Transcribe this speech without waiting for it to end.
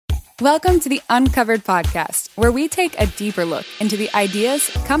Welcome to the Uncovered podcast, where we take a deeper look into the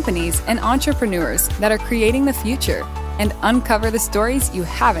ideas, companies, and entrepreneurs that are creating the future and uncover the stories you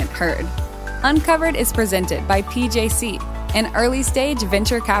haven't heard. Uncovered is presented by PJC, an early-stage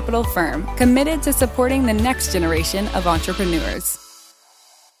venture capital firm committed to supporting the next generation of entrepreneurs.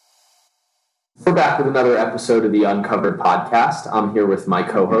 We're back with another episode of the Uncovered podcast. I'm here with my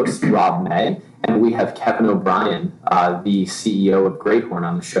co-host, Rob May, and we have Kevin O'Brien, the CEO of GreatHorn,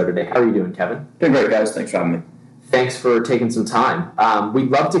 on the show today. How are you doing, Kevin? Doing great, guys. Thanks for having me. Thanks for taking some time.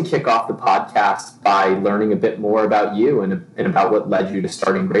 We'd love to kick off the podcast by learning a bit more about you and about what led you to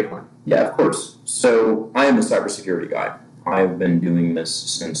starting GreatHorn. Yeah, of course. So I am a cybersecurity guy. I've been doing this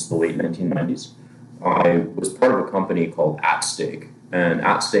since the late 1990s. I was part of a company called At Stake, and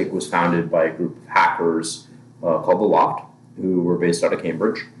At Stake was founded by a group of hackers called The Loft, who were based out of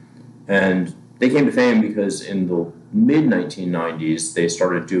Cambridge. And they came to fame because in the mid-1990s, they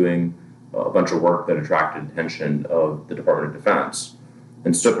started doing a bunch of work that attracted attention of the Department of Defense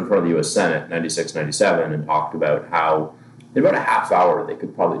and stood in front of the U.S. Senate in 96, 97 and talked about how in about a half hour they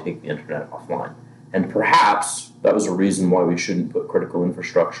could probably take the internet offline. And perhaps that was a reason why we shouldn't put critical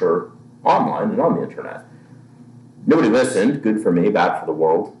infrastructure online and on the internet. Nobody listened, good for me, bad for the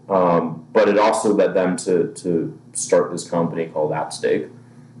world. But it also led them to start this company called At Stake.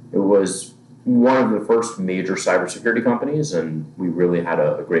 It was one of the first major cybersecurity companies, and we really had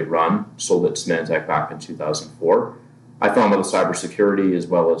a great run. Sold it to Symantec back in 2004. I fell in love with cybersecurity as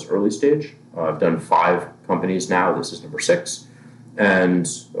well as early stage. I've done 5 companies now. This is number 6. And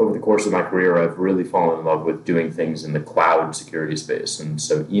over the course of my career, I've really fallen in love with doing things in the cloud security space. And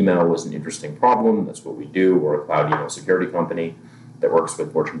so email was an interesting problem. That's what we do. We're a cloud email security company that works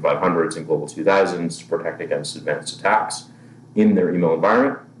with Fortune 500s and Global 2000s to protect against advanced attacks in their email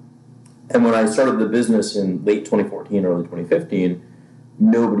environment. And when I started the business in late 2014, early 2015,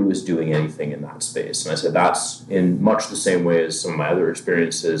 nobody was doing anything in that space. And I said that's in much the same way as some of my other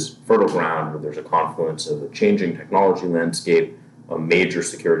experiences, fertile ground, where there's a confluence of a changing technology landscape, a major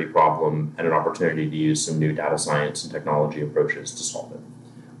security problem, and an opportunity to use some new data science and technology approaches to solve it.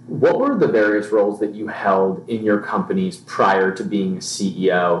 What were the various roles that you held in your companies prior to being a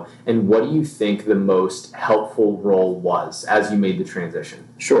CEO, and what do you think the most helpful role was as you made the transition?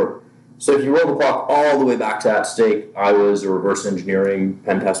 Sure. So if you roll the clock all the way back to At Stake, I was a reverse engineering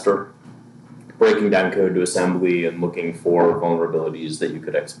pen tester, breaking down code to assembly and looking for vulnerabilities that you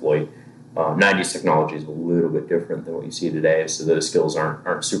could exploit. 90s technology is a little bit different than what you see today, so those skills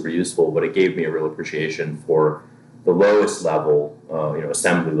aren't super useful, but it gave me a real appreciation for the lowest level,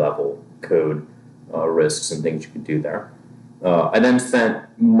 assembly level code risks and things you could do there. I then spent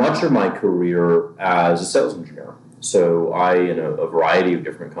much of my career as a sales engineer. So I, in a variety of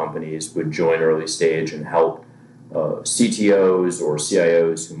different companies, would join early stage and help CTOs or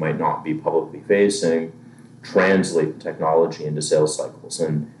CIOs who might not be publicly facing translate the technology into sales cycles.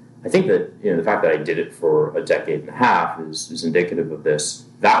 And I think that the fact that I did it for a decade and a half is indicative of this.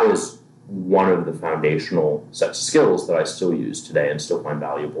 That was one of the foundational sets of skills that I still use today and still find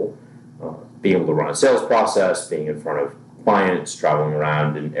valuable. Being able to run a sales process, being in front of clients, traveling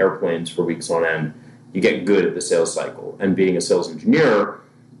around in airplanes for weeks on end, you get good at the sales cycle. And being a sales engineer,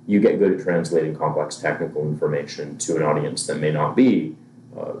 you get good at translating complex technical information to an audience that may not be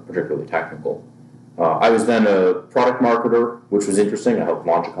particularly technical. I was then a product marketer, which was interesting. I helped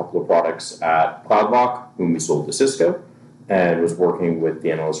launch a couple of products at CloudLock, whom we sold to Cisco, and was working with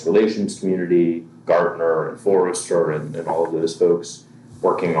the analyst relations community, Gartner and Forrester and all of those folks,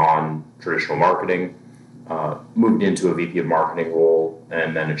 working on traditional marketing. Moved into a VP of marketing role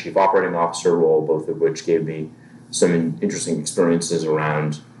and then a chief operating officer role, both of which gave me some interesting experiences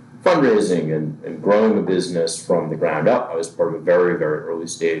around fundraising and growing the business from the ground up. I was part of a very, very early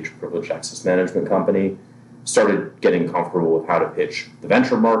stage privileged access management company, started getting comfortable with how to pitch the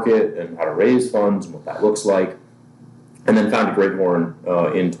venture market and how to raise funds and what that looks like, and then founded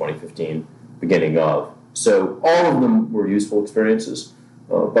GreatHorn in 2015, beginning of. So all of them were useful experiences.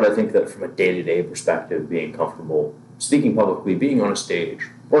 But I think that from a day-to-day perspective, being comfortable speaking publicly, being on a stage,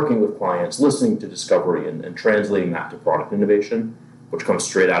 working with clients, listening to discovery, and translating that to product innovation, which comes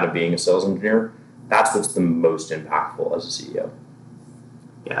straight out of being a sales engineer, that's what's the most impactful as a CEO.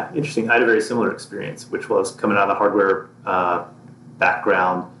 Yeah, interesting. I had a very similar experience, which was coming out of the hardware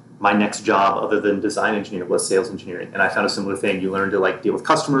background. My next job, other than design engineer, was sales engineering. And I found a similar thing. You learn to deal with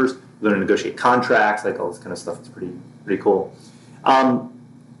customers, you learn to negotiate contracts, all this kind of stuff. It's pretty cool.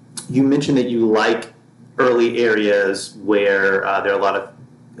 You mentioned that you like early areas where there are a lot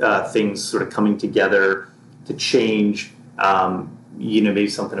of things sort of coming together to change, maybe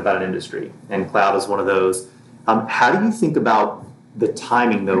something about an industry. And cloud is one of those. How do you think about the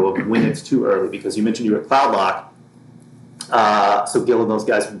timing, though, of when it's too early, because you mentioned you were at CloudLock. So Gil and those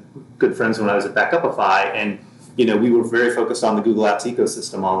guys were good friends when I was at Backupify, and we were very focused on the Google Apps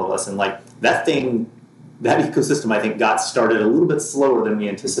ecosystem, all of us, and like that ecosystem, I think, got started a little bit slower than we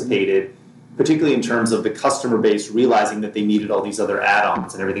anticipated, particularly in terms of the customer base realizing that they needed all these other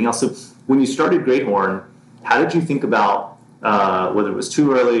add-ons and everything else. So when you started GreatHorn, how did you think about whether it was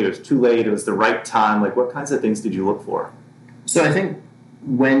too early or it was too late, it was the right time? Like, what kinds of things did you look for? So I think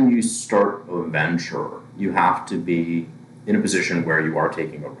when you start a venture, you have to be in a position where you are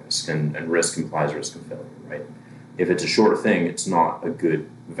taking a risk, and risk implies risk of failure, right? If it's a sure thing, it's not a good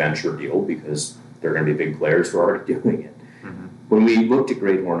venture deal because there are going to be big players who are already doing it. Mm-hmm. When we looked at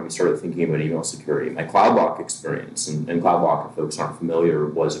GreatHorn and we started thinking about email security, my CloudLock experience, and CloudLock, if folks aren't familiar,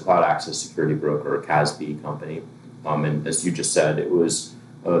 was a cloud access security broker, a CASB company. And as you just said, it was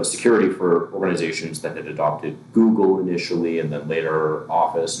security for organizations that had adopted Google initially, and then later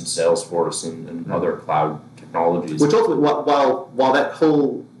Office and Salesforce and other cloud technologies. Which ultimately, while that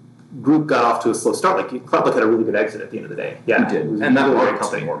whole group got off to a slow start, like CloudLook had a really good exit at the end of the day. Yeah, it did, and that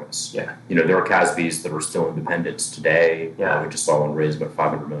market's enormous. Yeah, there are CASBs that are still independents today. Yeah, we just saw one raise about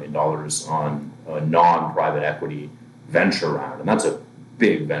 $500 million on a non-private equity venture round, and that's a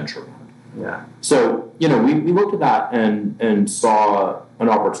big venture round. Yeah. So, we looked at that and saw an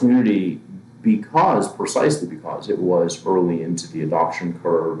opportunity precisely because it was early into the adoption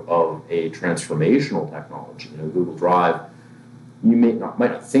curve of a transformational technology. Google Drive, you might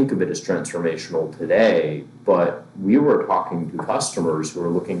not think of it as transformational today, but we were talking to customers who were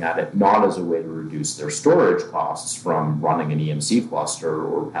looking at it not as a way to reduce their storage costs from running an EMC cluster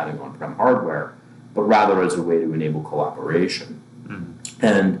or having on-prem hardware, but rather as a way to enable collaboration. Mm-hmm.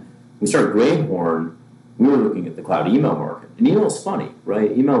 And we started GreatHorn, we were looking at the cloud email market. And email is funny,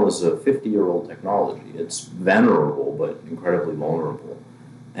 right? Email is a 50-year-old technology. It's venerable, but incredibly vulnerable.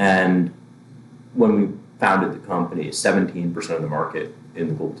 And when we founded the company, 17% of the market in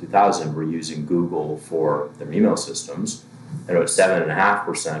the Global 2000 were using Google for their email systems, and about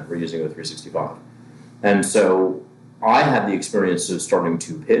 7.5% were using O365. And so I had the experience of starting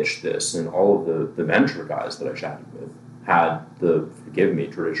to pitch this, and all of the venture guys that I chatted with had the, forgive me,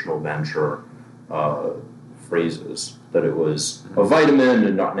 traditional venture phrases, that it was a vitamin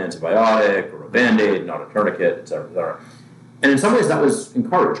and not an antibiotic, or a Band-Aid, not a tourniquet, et cetera, et cetera. And in some ways that was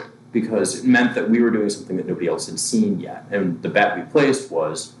encouraging because it meant that we were doing something that nobody else had seen yet. And the bet we placed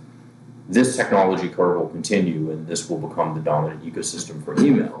was this technology curve will continue and this will become the dominant ecosystem for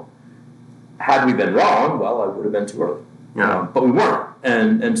email. Had we been wrong, well, I would have been too early. Yeah. But we weren't.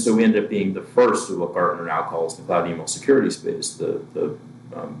 And so we ended up being the first of what Gartner now calls the cloud email security space, the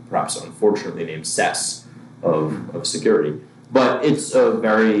perhaps unfortunately named CES of security. But it's a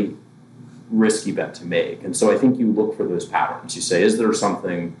very risky bet to make. And so I think you look for those patterns. You say, is there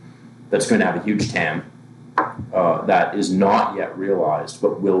something that's going to have a huge TAM that is not yet realized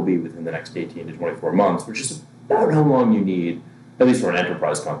but will be within the next 18 to 24 months, which is about how long you need, at least for an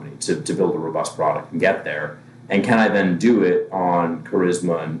enterprise company, to build a robust product and get there. And can I then do it on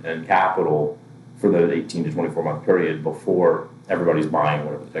charisma and capital for the 18 to 24 month period before everybody's buying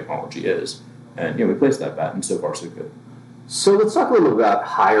whatever the technology is? And we placed that bet, and so far so good. So let's talk a little bit about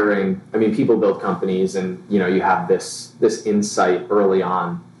hiring. I mean, people build companies, and you have this insight early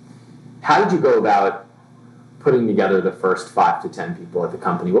on. How did you go about putting together the first 5 to 10 people at the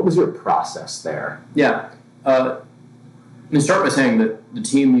company? What was your process there? Yeah. Let me start by saying that the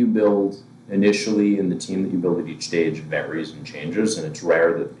team you build initially and the team that you build at each stage varies and changes, and it's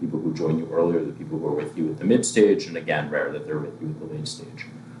rare that the people who join you earlier are the people who are with you at the mid stage, and again, rare that they're with you at the late stage.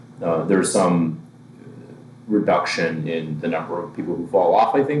 There's some reduction in the number of people who fall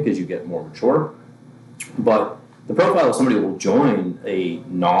off, I think, as you get more mature. But the profile of somebody who will join a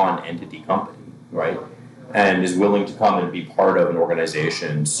non-entity company, right, and is willing to come and be part of an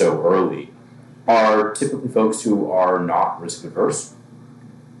organization so early are typically folks who are not risk-averse.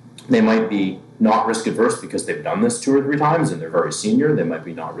 They might be not risk-averse because they've done this 2 or 3 times and they're very senior. They might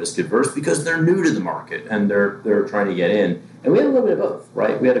be not risk-averse because they're new to the market and they're trying to get in. And we had a little bit of both,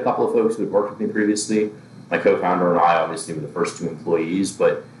 right? We had a couple of folks who had worked with me previously. My co-founder and I obviously were the first 2 employees,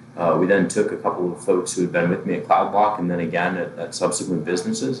 but we then took a couple of folks who had been with me at CloudLock and then again at subsequent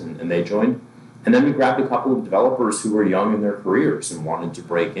businesses, and they joined. And then we grabbed a couple of developers who were young in their careers and wanted to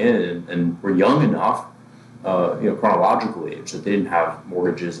break in and were young enough, chronological age, that they didn't have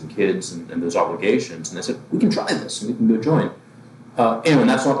mortgages and kids and those obligations. And they said, we can try this and we can go join. And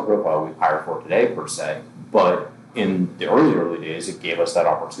that's not the profile we hire for today, per se, but in the early days, it gave us that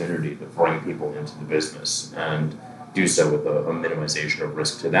opportunity to bring people into the business and do so with a minimization of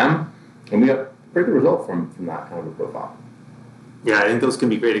risk to them. And we got a pretty good result from that kind of a profile. Yeah, I think those can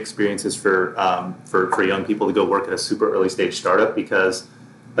be great experiences for young people to go work at a super early stage startup because,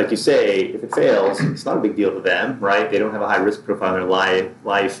 like you say, if it fails, it's not a big deal to them, right? They don't have a high risk profile in their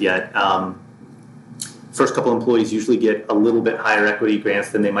life yet. First couple employees usually get a little bit higher equity grants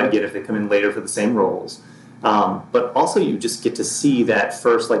than they might get if they come in later for the same roles. But also you just get to see that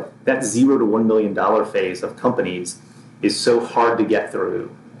first, like that $0 to $1 million phase of companies is so hard to get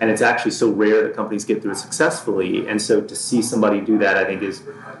through. And it's actually so rare that companies get through it successfully. And so to see somebody do that, I think is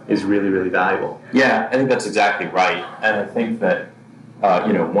really, really valuable. Yeah, I think that's exactly right. And I think that,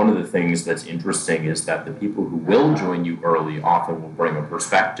 one of the things that's interesting is that the people who will join you early often will bring a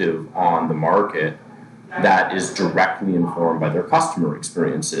perspective on the market that is directly informed by their customer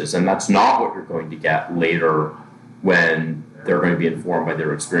experiences. And that's not what you're going to get later when they're going to be informed by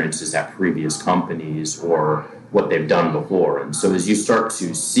their experiences at previous companies or what they've done before. And so as you start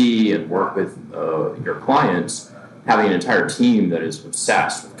to see and work with your clients, having an entire team that is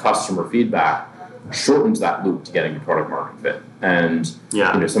obsessed with customer feedback shortens that loop to getting to product market fit. And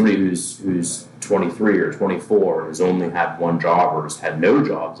somebody who's 23 or 24 has only had one job or has had no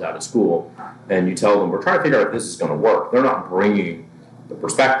jobs out of school, and you tell them, we're trying to figure out if this is going to work. They're not bringing the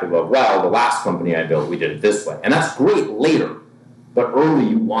perspective of, well, the last company I built, we did it this way. And that's great later. But early,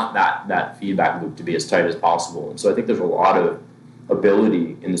 you want that feedback loop to be as tight as possible. And so I think there's a lot of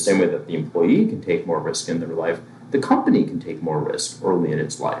ability in the same way that the employee can take more risk in their life, the company can take more risk early in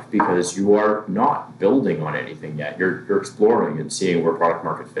its life because you are not building on anything yet. You're exploring and seeing where product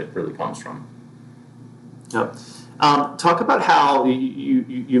market fit really comes from. Yep. Talk about how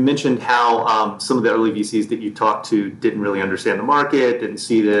you mentioned how some of the early VCs that you talked to didn't really understand the market, didn't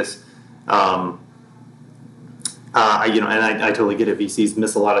see this. I totally get it. VCs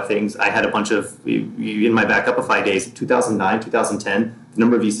miss a lot of things. I had a bunch of, in my back Upify days, 2009, 2010, the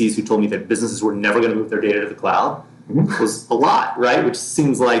number of VCs who told me that businesses were never going to move their data to the cloud was a lot, right? Which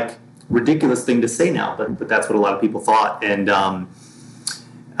seems like ridiculous thing to say now, but that's what a lot of people thought. And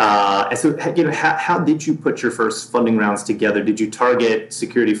so, how did you put your first funding rounds together? Did you target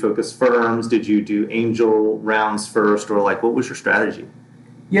security-focused firms? Did you do angel rounds first? Or what was your strategy?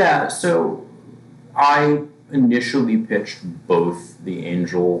 Yeah, so I initially pitched both the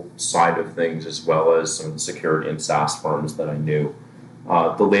angel side of things as well as some of the security and SaaS firms that I knew.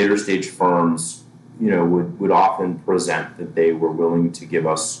 The later stage firms, would often present that they were willing to give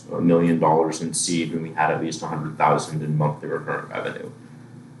us $1 million in seed when we had at least $100,000 in monthly recurring revenue,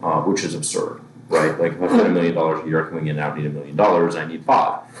 which is absurd, right? Like if I spend $1 million a year coming in, I don't need $1 million, I need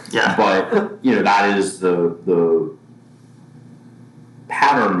 $5 million. Yeah. But that is the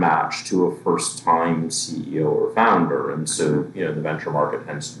pattern match to a first-time CEO or founder. And so, the venture market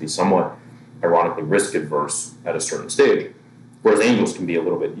tends to be somewhat, ironically, risk-adverse at a certain stage, whereas angels can be a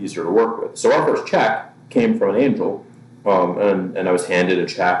little bit easier to work with. So our first check came from an angel, and I was handed a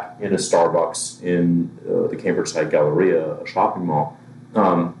check in a Starbucks in the Cambridge side Galleria, a shopping mall,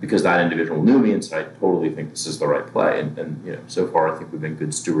 because that individual knew me and said, I totally think this is the right play. And so far I think we've been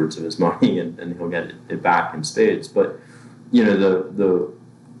good stewards of his money, and he'll get it back in spades. But the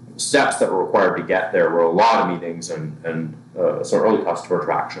steps that were required to get there were a lot of meetings and some early customer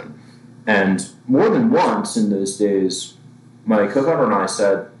traction. And more than once in those days, my co-founder and I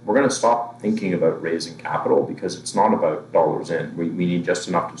said, we're going to stop thinking about raising capital because it's not about dollars in. We need just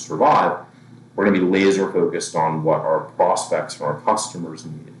enough to survive. We're going to be laser focused on what our prospects and our customers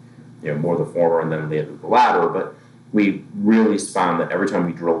need, more the former and then later the latter. But we really found that every time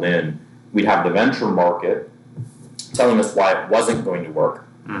we drilled in, we'd have the venture market telling us why it wasn't going to work.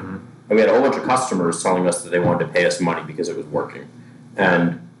 Mm-hmm. And we had a whole bunch of customers telling us that they wanted to pay us money because it was working.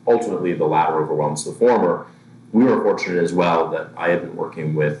 And ultimately, the latter overwhelms the former. We were fortunate as well that I had been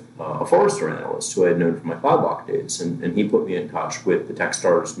working with a Forrester analyst who I had known from my CloudLock days, and he put me in touch with the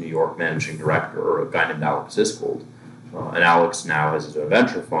Techstars New York managing director, a guy named Alex Iskold. And Alex now has his own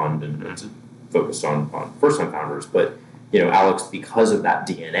venture fund and it's focused on first-time founders. But Alex, because of that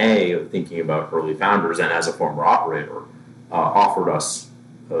DNA of thinking about early founders and as a former operator, offered us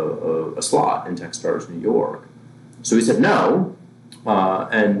a slot in Techstars New York. So we said no,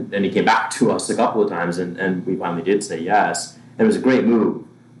 and he came back to us a couple of times, and we finally did say yes. And it was a great move.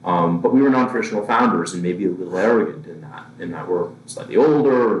 But we were non-traditional founders and maybe a little arrogant in that we're slightly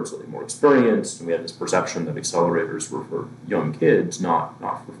older and slightly more experienced, and we had this perception that accelerators were for young kids, not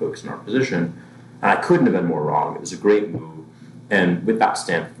for folks in our position. And I couldn't have been more wrong. It was a great move. And with that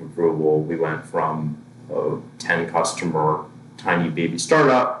stamp of approval, we went from a 10-customer tiny baby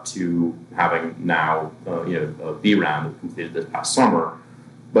startup to having now a B round that we completed this past summer.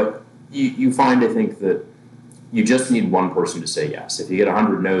 But you find, I think, that you just need one person to say yes. If you get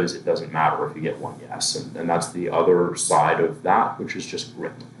 100 no's, it doesn't matter if you get one yes. And that's the other side of that, which is just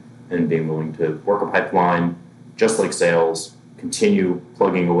grit and being willing to work a pipeline, just like sales, continue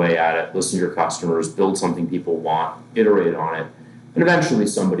plugging away at it, listen to your customers, build something people want, iterate on it. And eventually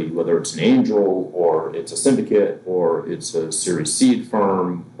somebody, whether it's an angel or it's a syndicate or it's a Series Seed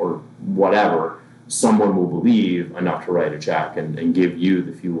firm or whatever, someone will believe enough to write a check and give you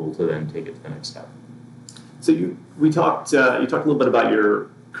the fuel to then take it to the next step. So you talked a little bit about your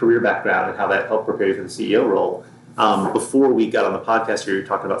career background and how that helped prepare you for the CEO role. Before we got on the podcast here, you were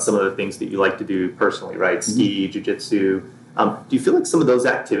talking about some of the things that you like to do personally, right? Ski, jiu-jitsu. Do you feel like some of those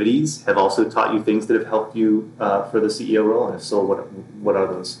activities have also taught you things that have helped you for the CEO role? And if so, what are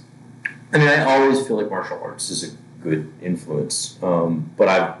those? I mean, I always feel like martial arts is a good influence, but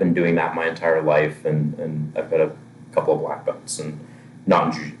I've been doing that my entire life, and I've got a couple of black belts, and not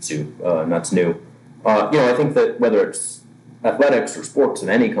in jiu-jitsu, and that's new. I think that whether it's athletics or sports of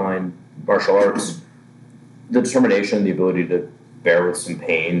any kind, martial arts, the determination, the ability to bear with some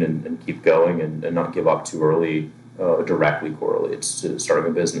pain and keep going and not give up too early directly correlates to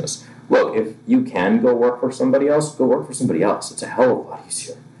starting a business. Look, if you can go work for somebody else, go work for somebody else. It's a hell of a lot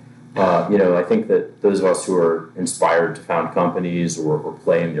easier. I think that those of us who are inspired to found companies or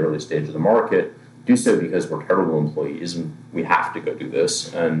play in the early stage of the market do so because we're terrible employees and we have to go do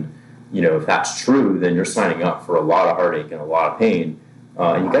this. And if that's true, then you're signing up for a lot of heartache and a lot of pain,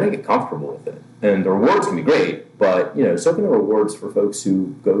 and you got to get comfortable with it. And the rewards can be great, but so can the rewards for folks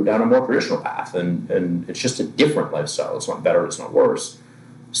who go down a more traditional path, and it's just a different lifestyle. It's not better, it's not worse.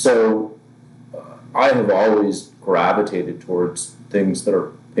 So I have always gravitated towards things that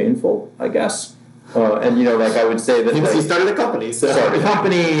are painful, I guess. I would say that you started a company. So. Started a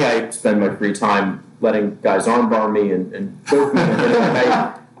company. I spend my free time letting guys armbar me and choke me.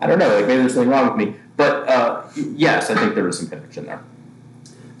 I don't know, maybe there's something wrong with me. But yes, I think there is some connection there.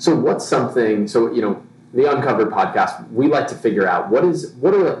 So what's something, the Uncovered podcast, we like to figure out what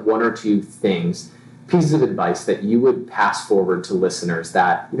are one or two things, pieces of advice that you would pass forward to listeners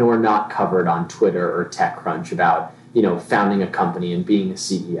that, are not covered on Twitter or TechCrunch about, founding a company and being a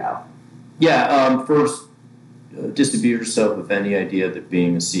CEO? Yeah, first, disabuse yourself of any idea that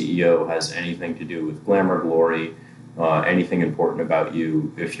being a CEO has anything to do with glamour, glory, anything important about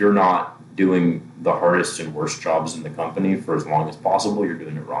you. If you're not doing the hardest and worst jobs in the company for as long as possible, you're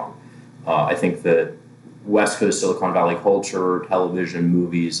doing it wrong. I think that West Coast Silicon Valley culture, television,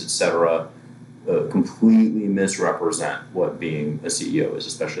 movies, etc., completely misrepresent what being a CEO is,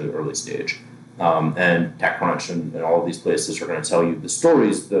 especially the early stage. And TechCrunch and all of these places are going to tell you the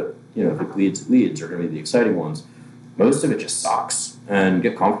stories that, if it leads are going to be the exciting ones. Most of it just sucks, and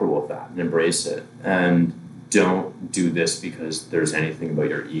get comfortable with that and embrace it. And don't do this because there's anything about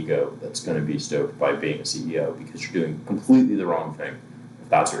your ego that's going to be stoked by being a CEO, because you're doing completely the wrong thing if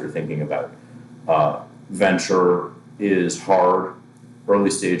that's what you're thinking about. Venture is hard. Early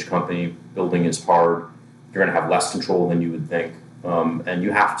stage company building is hard. You're going to have less control than you would think. And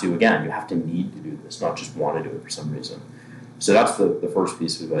you have to need to do this, not just want to do it for some reason. So that's the first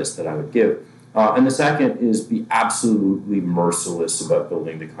piece of advice that I would give. And the second is be absolutely merciless about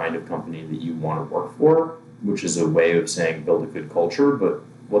building the kind of company that you want to work for, which is a way of saying build a good culture. But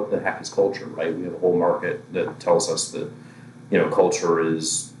what the heck is culture, right? We have a whole market that tells us that, culture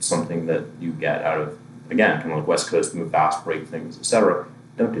is something that you get out of, again, kind of like West Coast, move fast, break things, etc.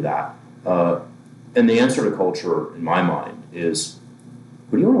 Don't do that. And the answer to culture, in my mind, is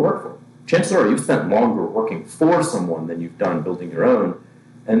who do you want to work for? Chances are you've spent longer working for someone than you've done building your own.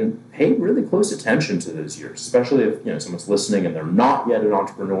 And pay really close attention to those years, especially if someone's listening and they're not yet an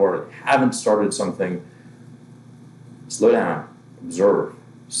entrepreneur, they haven't started something. Slow down, observe,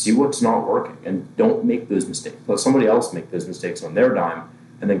 see what's not working, and don't make those mistakes. Let somebody else make those mistakes on their dime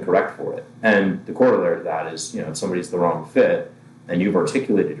and then correct for it. And the corollary to that is, if somebody's the wrong fit and you've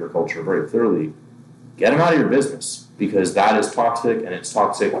articulated your culture very clearly, get them out of your business, because that is toxic, and it's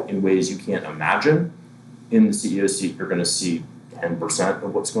toxic in ways you can't imagine. In the CEO seat, you're going to see 10%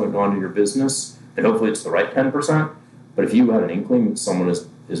 of what's going on in your business, and hopefully it's the right 10%. But if you have an inkling that someone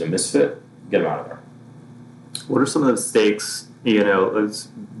is a misfit, get them out of there. What are some of the mistakes, we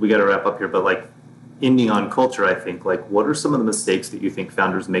got to wrap up here, but ending on culture, I think, what are some of the mistakes that you think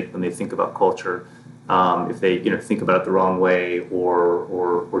founders make when they think about culture? If they, think about it the wrong way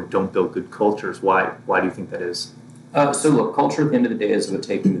or don't build good cultures, why do you think that is? So look, culture at the end of the day is about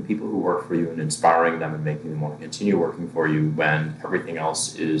taking the people who work for you and inspiring them and making them want to continue working for you when everything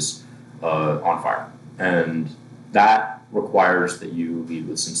else is on fire. And that requires that you lead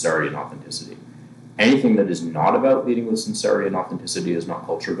with sincerity and authenticity. Anything that is not about leading with sincerity and authenticity is not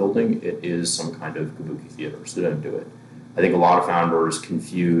culture building. It is some kind of kabuki theater, so don't do it. I think a lot of founders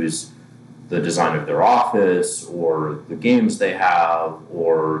confuse the design of their office or the games they have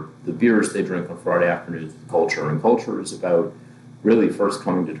or the beers they drink on Friday afternoons with culture. And culture is about really first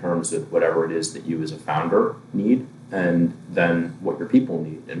coming to terms with whatever it is that you as a founder need, and then what your people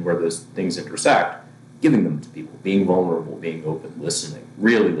need, and where those things intersect, giving them to people, being vulnerable, being open, listening,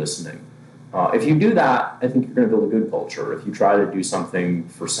 really listening. If you do that, I think you're going to build a good culture. If you try to do something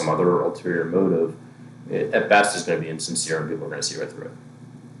for some other ulterior motive, it, at best, is going to be insincere, and people are going to see right through it.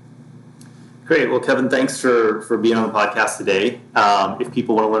 Great. Well, Kevin, thanks for being on the podcast today. If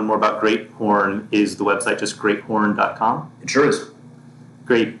people want to learn more about GreatHorn, is the website just greathorn.com? It sure is.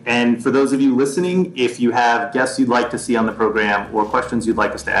 Great. And for those of you listening, if you have guests you'd like to see on the program or questions you'd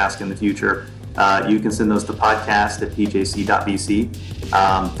like us to ask in the future, you can send those to podcast@pjc.vc.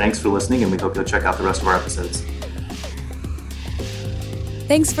 Thanks for listening, and we hope you'll check out the rest of our episodes.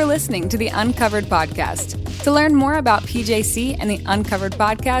 Thanks for listening to the Uncovered Podcast. To learn more about PJC and the Uncovered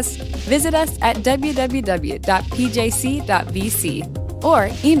Podcast, visit us at www.pjc.vc or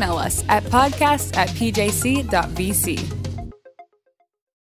email us at podcast@pjc.vc.